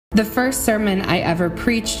The first sermon I ever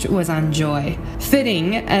preached was on joy.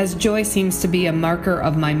 Fitting, as joy seems to be a marker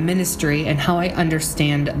of my ministry and how I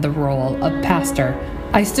understand the role of pastor.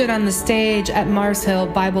 I stood on the stage at Mars Hill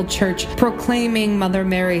Bible Church proclaiming Mother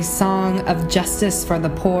Mary's song of justice for the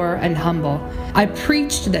poor and humble. I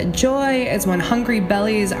preached that joy is when hungry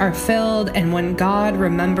bellies are filled and when God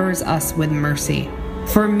remembers us with mercy.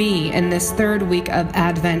 For me, in this third week of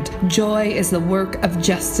Advent, joy is the work of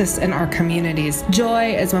justice in our communities.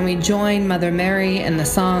 Joy is when we join Mother Mary in the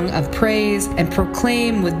song of praise and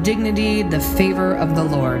proclaim with dignity the favor of the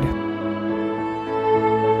Lord.